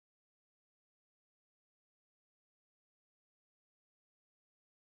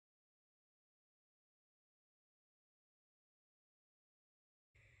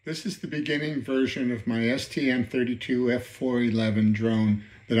This is the beginning version of my STM32 F411 drone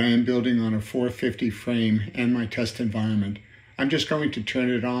that I am building on a 450 frame and my test environment. I'm just going to turn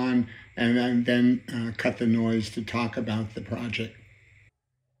it on and then cut the noise to talk about the project.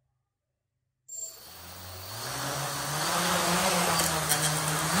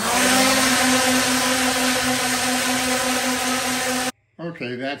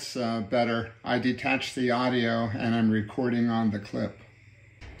 Okay, that's better. I detached the audio and I'm recording on the clip.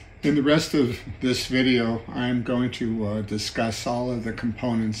 In the rest of this video, I'm going to discuss all of the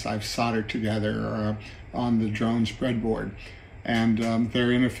components I've soldered together on the drone's breadboard and their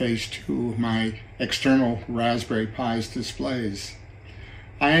interface to my external Raspberry Pi's displays.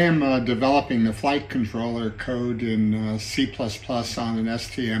 I am developing the flight controller code in C++ on an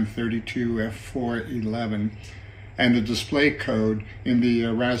STM32 F411 and the display code in the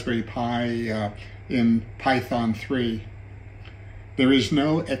Raspberry Pi in Python 3. There is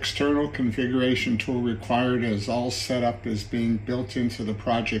no external configuration tool required, as all setup is being built into the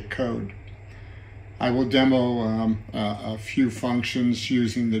project code. I will demo a few functions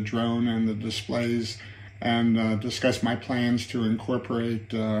using the drone and the displays and discuss my plans to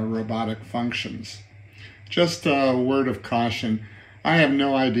incorporate robotic functions. Just a word of caution, I have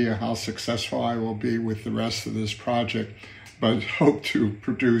no idea how successful I will be with the rest of this project, but hope to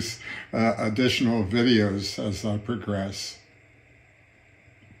produce additional videos as I progress.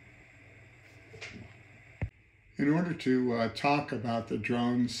 In order to talk about the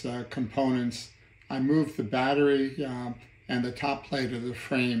drone's components, I moved the battery and the top plate of the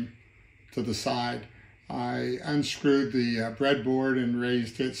frame to the side. I unscrewed the breadboard and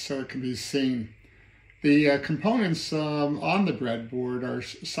raised it so it can be seen. The components on the breadboard are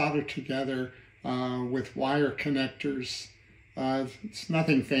soldered together with wire connectors. It's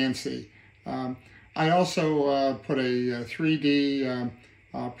nothing fancy. I also put a 3D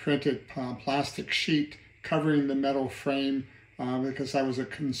printed plastic sheet covering the metal frame because I was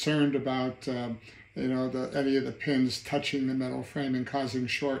concerned about any of the pins touching the metal frame and causing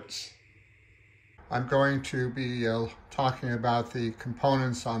shorts. I'm going to be talking about the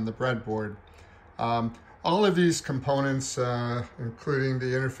components on the breadboard. All of these components, including the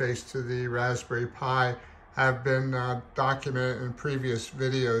interface to the Raspberry Pi, have been documented in previous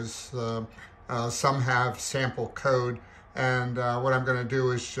videos. Some have sample code, and what I'm going to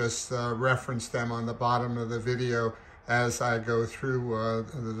do is just reference them on the bottom of the video as I go through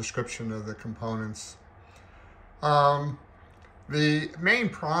the description of the components. The main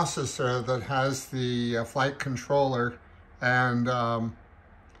processor that has the flight controller and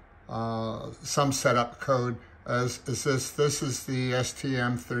some setup code is this. This is the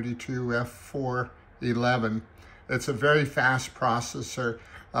STM32 F411. It's a very fast processor.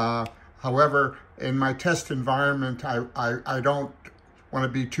 However, in my test environment, I don't want to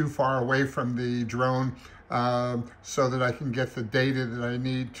be too far away from the drone so that I can get the data that I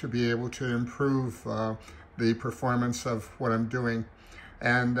need to be able to improve the performance of what I'm doing.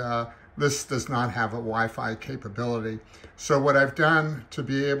 And this does not have a Wi-Fi capability. So what I've done to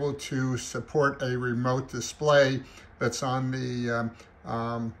be able to support a remote display that's on the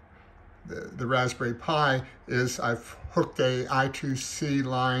Raspberry Pi is I've hooked a I2C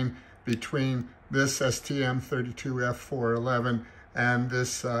line between this STM32 F411 and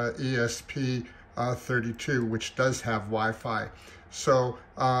this ESP32, which does have Wi-Fi. So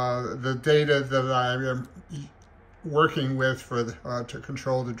the data that I am working with for to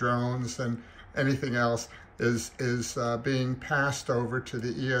control the drones and anything else is being passed over to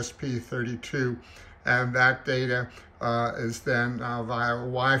the ESP32, and that data is then via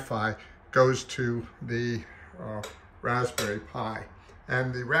Wi-Fi goes to the Raspberry Pi.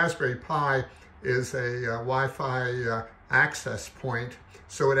 And the Raspberry Pi is a Wi-Fi access point,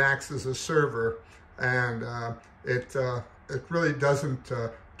 so it acts as a server, and it really doesn't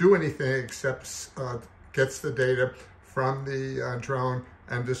do anything except gets the data from the drone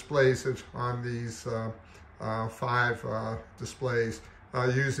and displays it on these 5 displays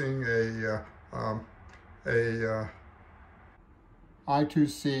using a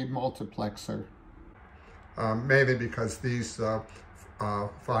I2C multiplexer, mainly because these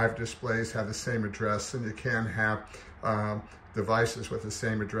 5 displays have the same address, and you can have devices with the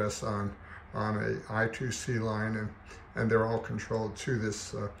same address on a I2C line, and they're all controlled to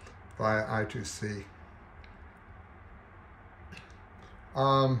this via I2C.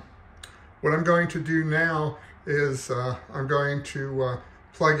 What I'm going to do now is I'm going to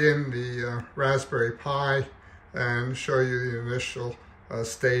plug in the Raspberry Pi and show you the initial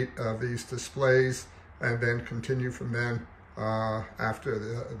state of these displays, and then continue from then after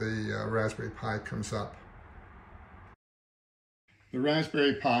the Raspberry Pi comes up. The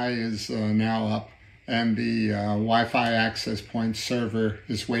Raspberry Pi is now up, and the Wi-Fi access point server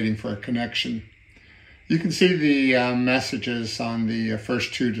is waiting for a connection. You can see the messages on the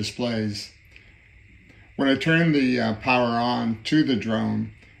first two displays. When I turn the power on to the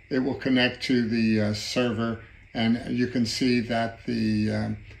drone, it will connect to the server, and you can see that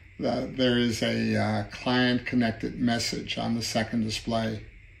there is a client connected message on the second display.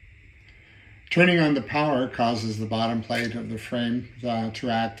 Turning on the power causes the bottom plate of the frame to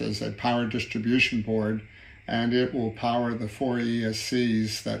act as a power distribution board, and it will power the 4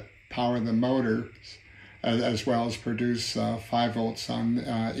 ESCs that power the motors, as well as produce 5 volts on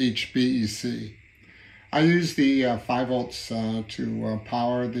each BEC. I use the 5 volts to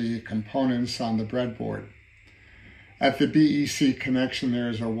power the components on the breadboard. At the BEC connection, there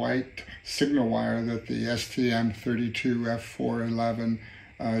is a white signal wire that the STM32 F411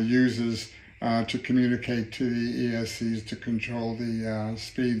 uses to communicate to the ESCs to control the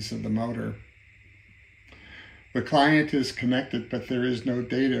speeds of the motor. The client is connected, but there is no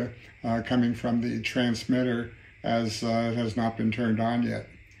data coming from the transmitter, as it has not been turned on yet.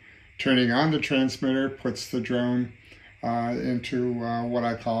 Turning on the transmitter puts the drone into what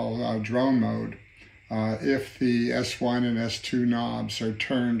I call drone mode. If the S1 and S2 knobs are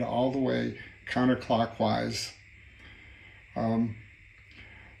turned all the way counterclockwise.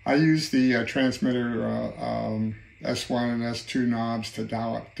 I use the transmitter S1 and S2 knobs to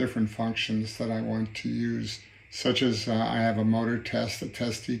dial up different functions that I want to use, such as I have a motor test that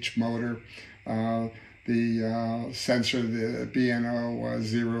tests each motor, the sensor, the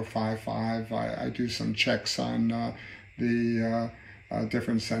BNO055. I do some checks on the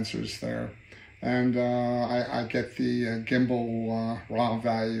different sensors there. And I get the gimbal raw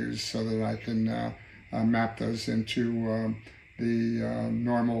values so that I can map those into the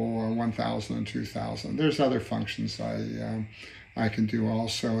normal 1000 and 2000. There's other functions I can do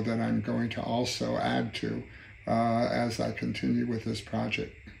also that I'm going to also add to as I continue with this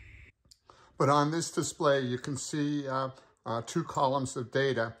project. But on this display, you can see 2 columns of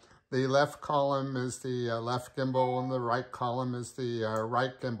data. The left column is the left gimbal, and the right column is the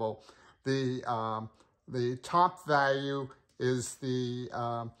right gimbal. The top value is the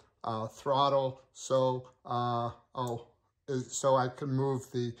throttle, so I can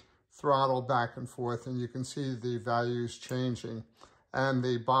move the throttle back and forth, and you can see the values changing. And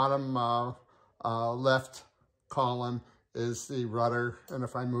the bottom left column is the rudder, and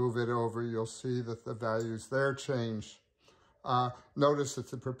if I move it over, you'll see that the values there change. Notice that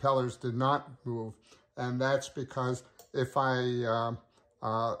the propellers did not move, and that's because if I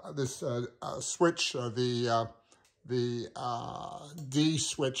switch, the D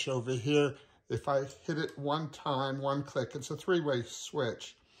switch over here, if I hit it one time, one click, it's a 3-way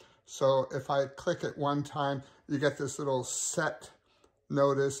switch. So if I click it one time, you get this little set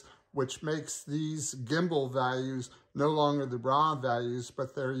notice, which makes these gimbal values no longer the raw values,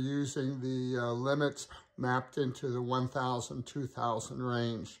 but they're using the limits mapped into the 1000, 2000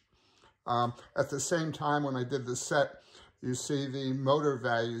 range. At the same time, when I did the set, you see the motor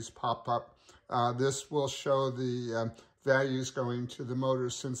values pop up. This will show the values going to the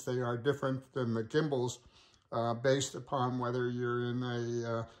motors, since they are different than the gimbals, based upon whether you're in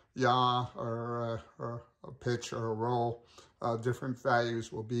a yaw or a pitch or a roll. Different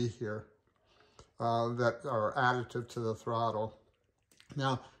values will be here that are additive to the throttle.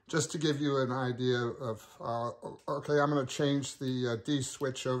 Now, just to give you an idea of, okay, I'm going to change the D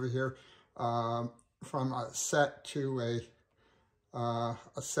switch over here from a set to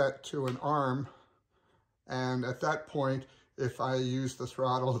an arm, and at that point, if I use the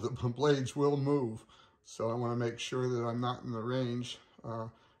throttle, the blades will move. So I want to make sure that I'm not in the range.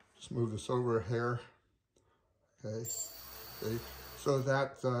 Just move this over here. Okay. See? So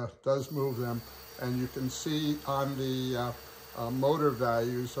that does move them, and you can see on the motor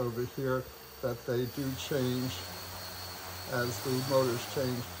values over here that they do change as the motors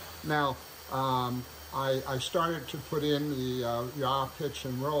change. Now, I started to put in the yaw, pitch,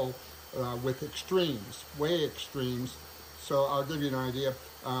 and roll with extremes, way extremes. So I'll give you an idea.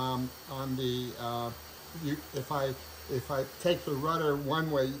 On the if I take the rudder one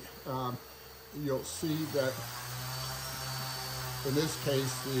way, you'll see that in this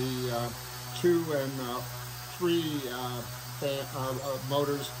case the 2 and 3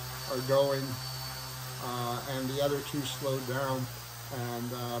 motors are going, and the other 2 slowed down.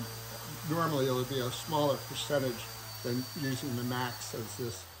 And normally it would be a smaller percentage than using the max as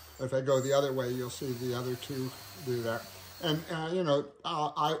this. If I go the other way, you'll see the other 2 do that. And you know,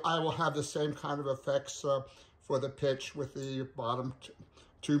 I will have the same kind of effects for the pitch with the bottom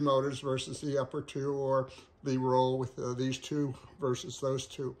two motors versus the upper two, or the roll with these two versus those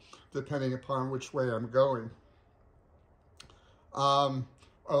two, depending upon which way I'm going.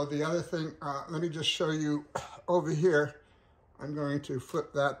 Oh, the other thing, let me just show you over here. I'm going to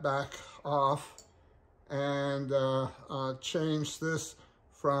flip that back off and change this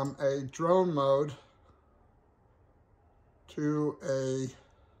from a drone mode to a,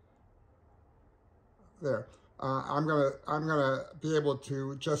 there. I'm gonna be able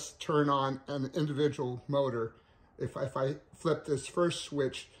to just turn on an individual motor. If I flip this first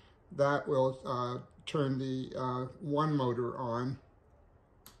switch, that will turn the one motor on.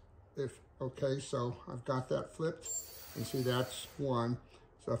 Okay, so I've got that flipped, and see that's one.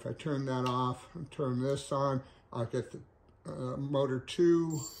 So if I turn that off and turn this on, I'll get the motor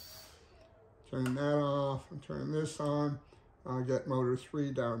 2. Turn that off and turn this on. I'll get motor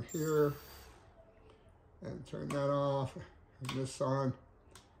 3 down here, and turn that off and this on,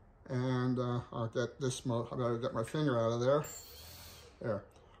 and I'll get this motor. I better get my finger out of there. There.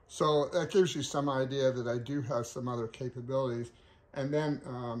 So that gives you some idea that I do have some other capabilities. And then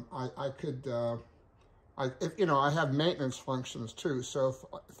I could, I have maintenance functions too. So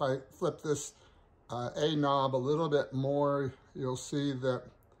if I flip this A knob a little bit more, you'll see that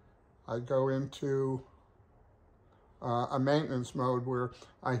I go into a maintenance mode where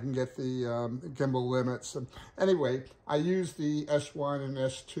I can get the gimbal limits. And anyway, I use the S1 and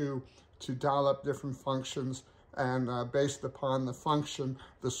S2 to dial up different functions, and based upon the function,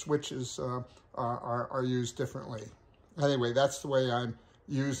 the switches are used differently. Anyway, that's the way I'm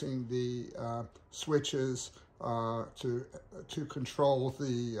using the switches to control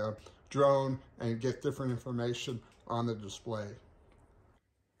the drone and get different information on the display.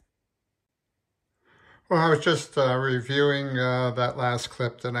 Well, I was just reviewing that last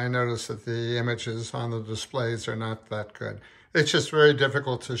clip, and I noticed that the images on the displays are not that good. It's just very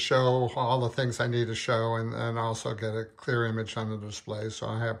difficult to show all the things I need to show and also get a clear image on the display, so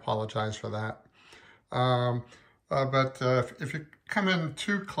I apologize for that. But if you come in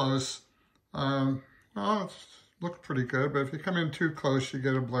too close, well, it looks pretty good, but if you come in too close, you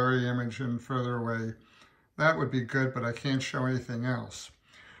get a blurry image, and further away. That would be good, but I can't show anything else.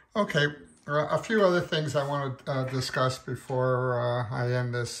 Okay, a few other things I want to discuss before I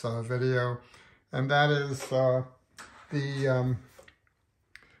end this video, and that is the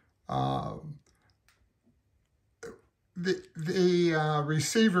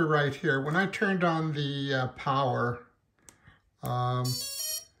receiver right here. When I turned on the power,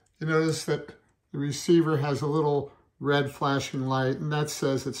 you notice that the receiver has a little red flashing light, and that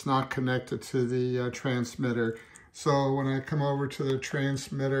says it's not connected to the transmitter. So when I come over to the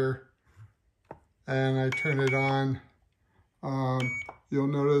transmitter and I turn it on, you'll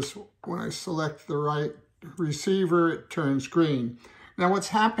notice when I select the right receiver, it turns green. Now what's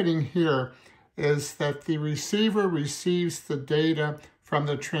happening here is that the receiver receives the data from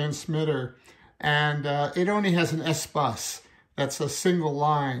the transmitter, and it only has an SBUS. That's a single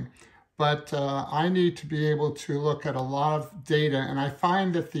line. But I need to be able to look at a lot of data, and I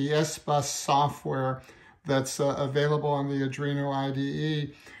find that the SBUS software that's available on the Arduino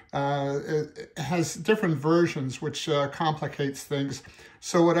IDE it has different versions, which complicates things.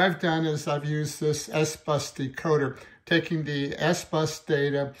 So what I've done is I've used this SBUS decoder, taking the SBUS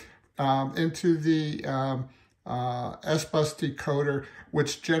data into the SBUS decoder,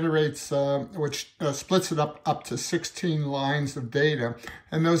 which generates, splits it up to 16 lines of data,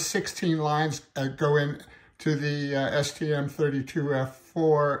 and those 16 lines go into the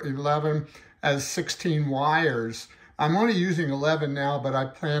STM32F411 as 16 wires. I'm only using 11 now, but I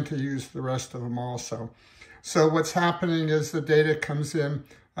plan to use the rest of them also. So what's happening is the data comes in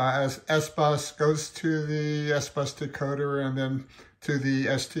as SBUS, goes to the SBUS decoder, and then to the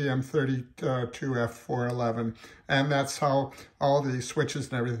STM32F411, and that's how all the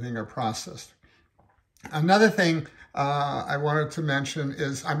switches and everything are processed. Another thing I wanted to mention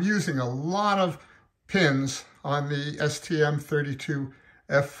is I'm using a lot of pins on the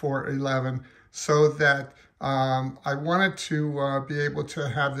STM32F411 so that I wanted to be able to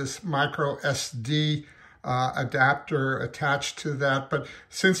have this micro SD adapter attached to that, but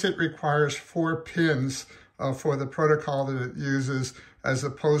since it requires 4 pins for the protocol that it uses, as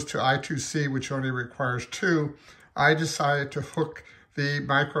opposed to I2C, which only requires 2, I decided to hook the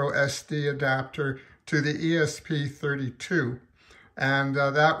micro SD adapter to the ESP32. And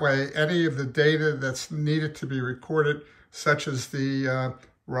that way, any of the data that's needed to be recorded, such as the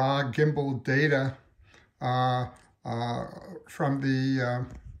raw gimbal data from the,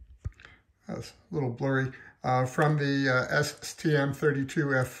 that's a little blurry, from the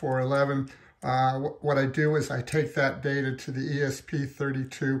STM32F411, what I do is I take that data to the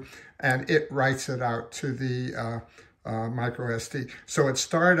ESP32 and it writes it out to the micro SD. So at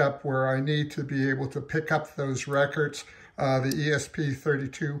startup, where I need to be able to pick up those records, the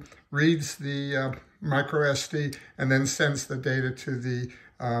ESP32 reads the micro SD and then sends the data to the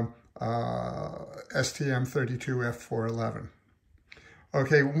STM32 F411.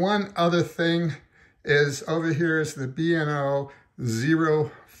 Okay, one other thing is over here is the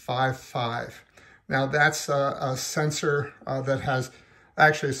BNO055. Now that's a sensor that has,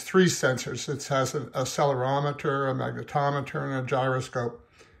 actually it's three sensors. It has an accelerometer, a magnetometer, and a gyroscope.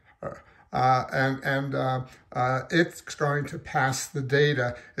 It's going to pass the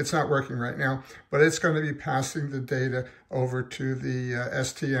data. It's not working right now, but it's going to be passing the data over to the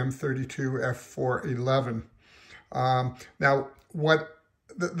STM32 F411. Now, what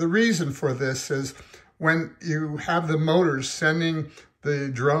the reason for this is when you have the motors sending the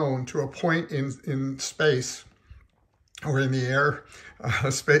drone to a point in space, or in the air,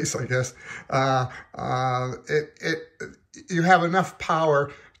 space, I guess, you have enough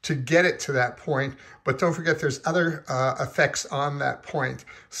power to get it to that point, but don't forget there's other effects on that point,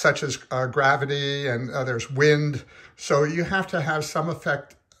 such as gravity, and there's wind. So you have to have some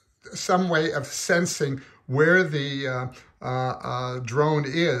effect, some way of sensing where the drone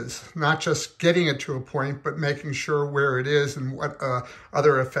is, not just getting it to a point, but making sure where it is and what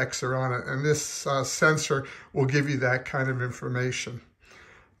other effects are on it. And this sensor will give you that kind of information.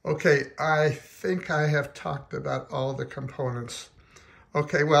 Okay, I think I have talked about all the components.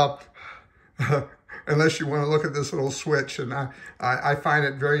 Okay, well, unless you want to look at this little switch, and I find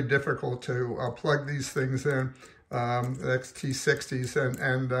it very difficult to plug these things in, XT60s,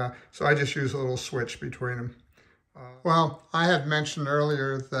 and so I just use a little switch between them. Well, I had mentioned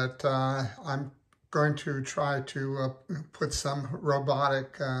earlier that I'm going to try to put some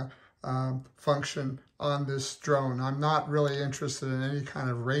robotic function on this drone. I'm not really interested in any kind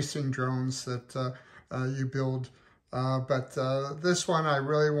of racing drones that you build. But this one, I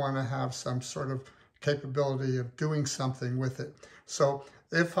really want to have some sort of capability of doing something with it. So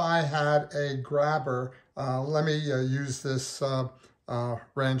if I had a grabber, let me use this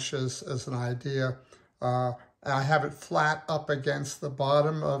wrench as an idea. I have it flat up against the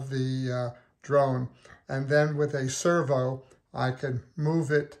bottom of the drone, and then with a servo, I can move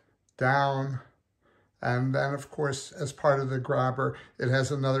it down. And then, of course, as part of the grabber, it has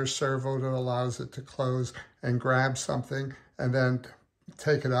another servo that allows it to close and grab something and then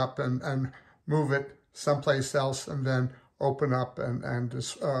take it up and move it someplace else and then open up and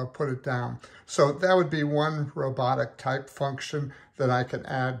just put it down. So that would be one robotic type function that I can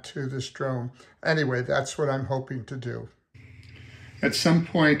add to this drone. Anyway, that's what I'm hoping to do. At some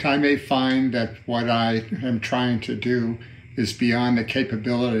point, I may find that what I am trying to do is beyond the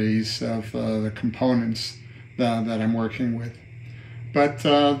capabilities of the components that I'm working with. But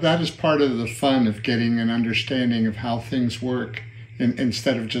that is part of the fun of getting an understanding of how things work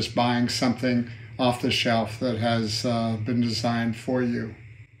instead of just buying something off the shelf that has been designed for you.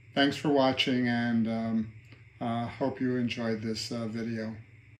 Thanks for watching, and hope you enjoyed this video.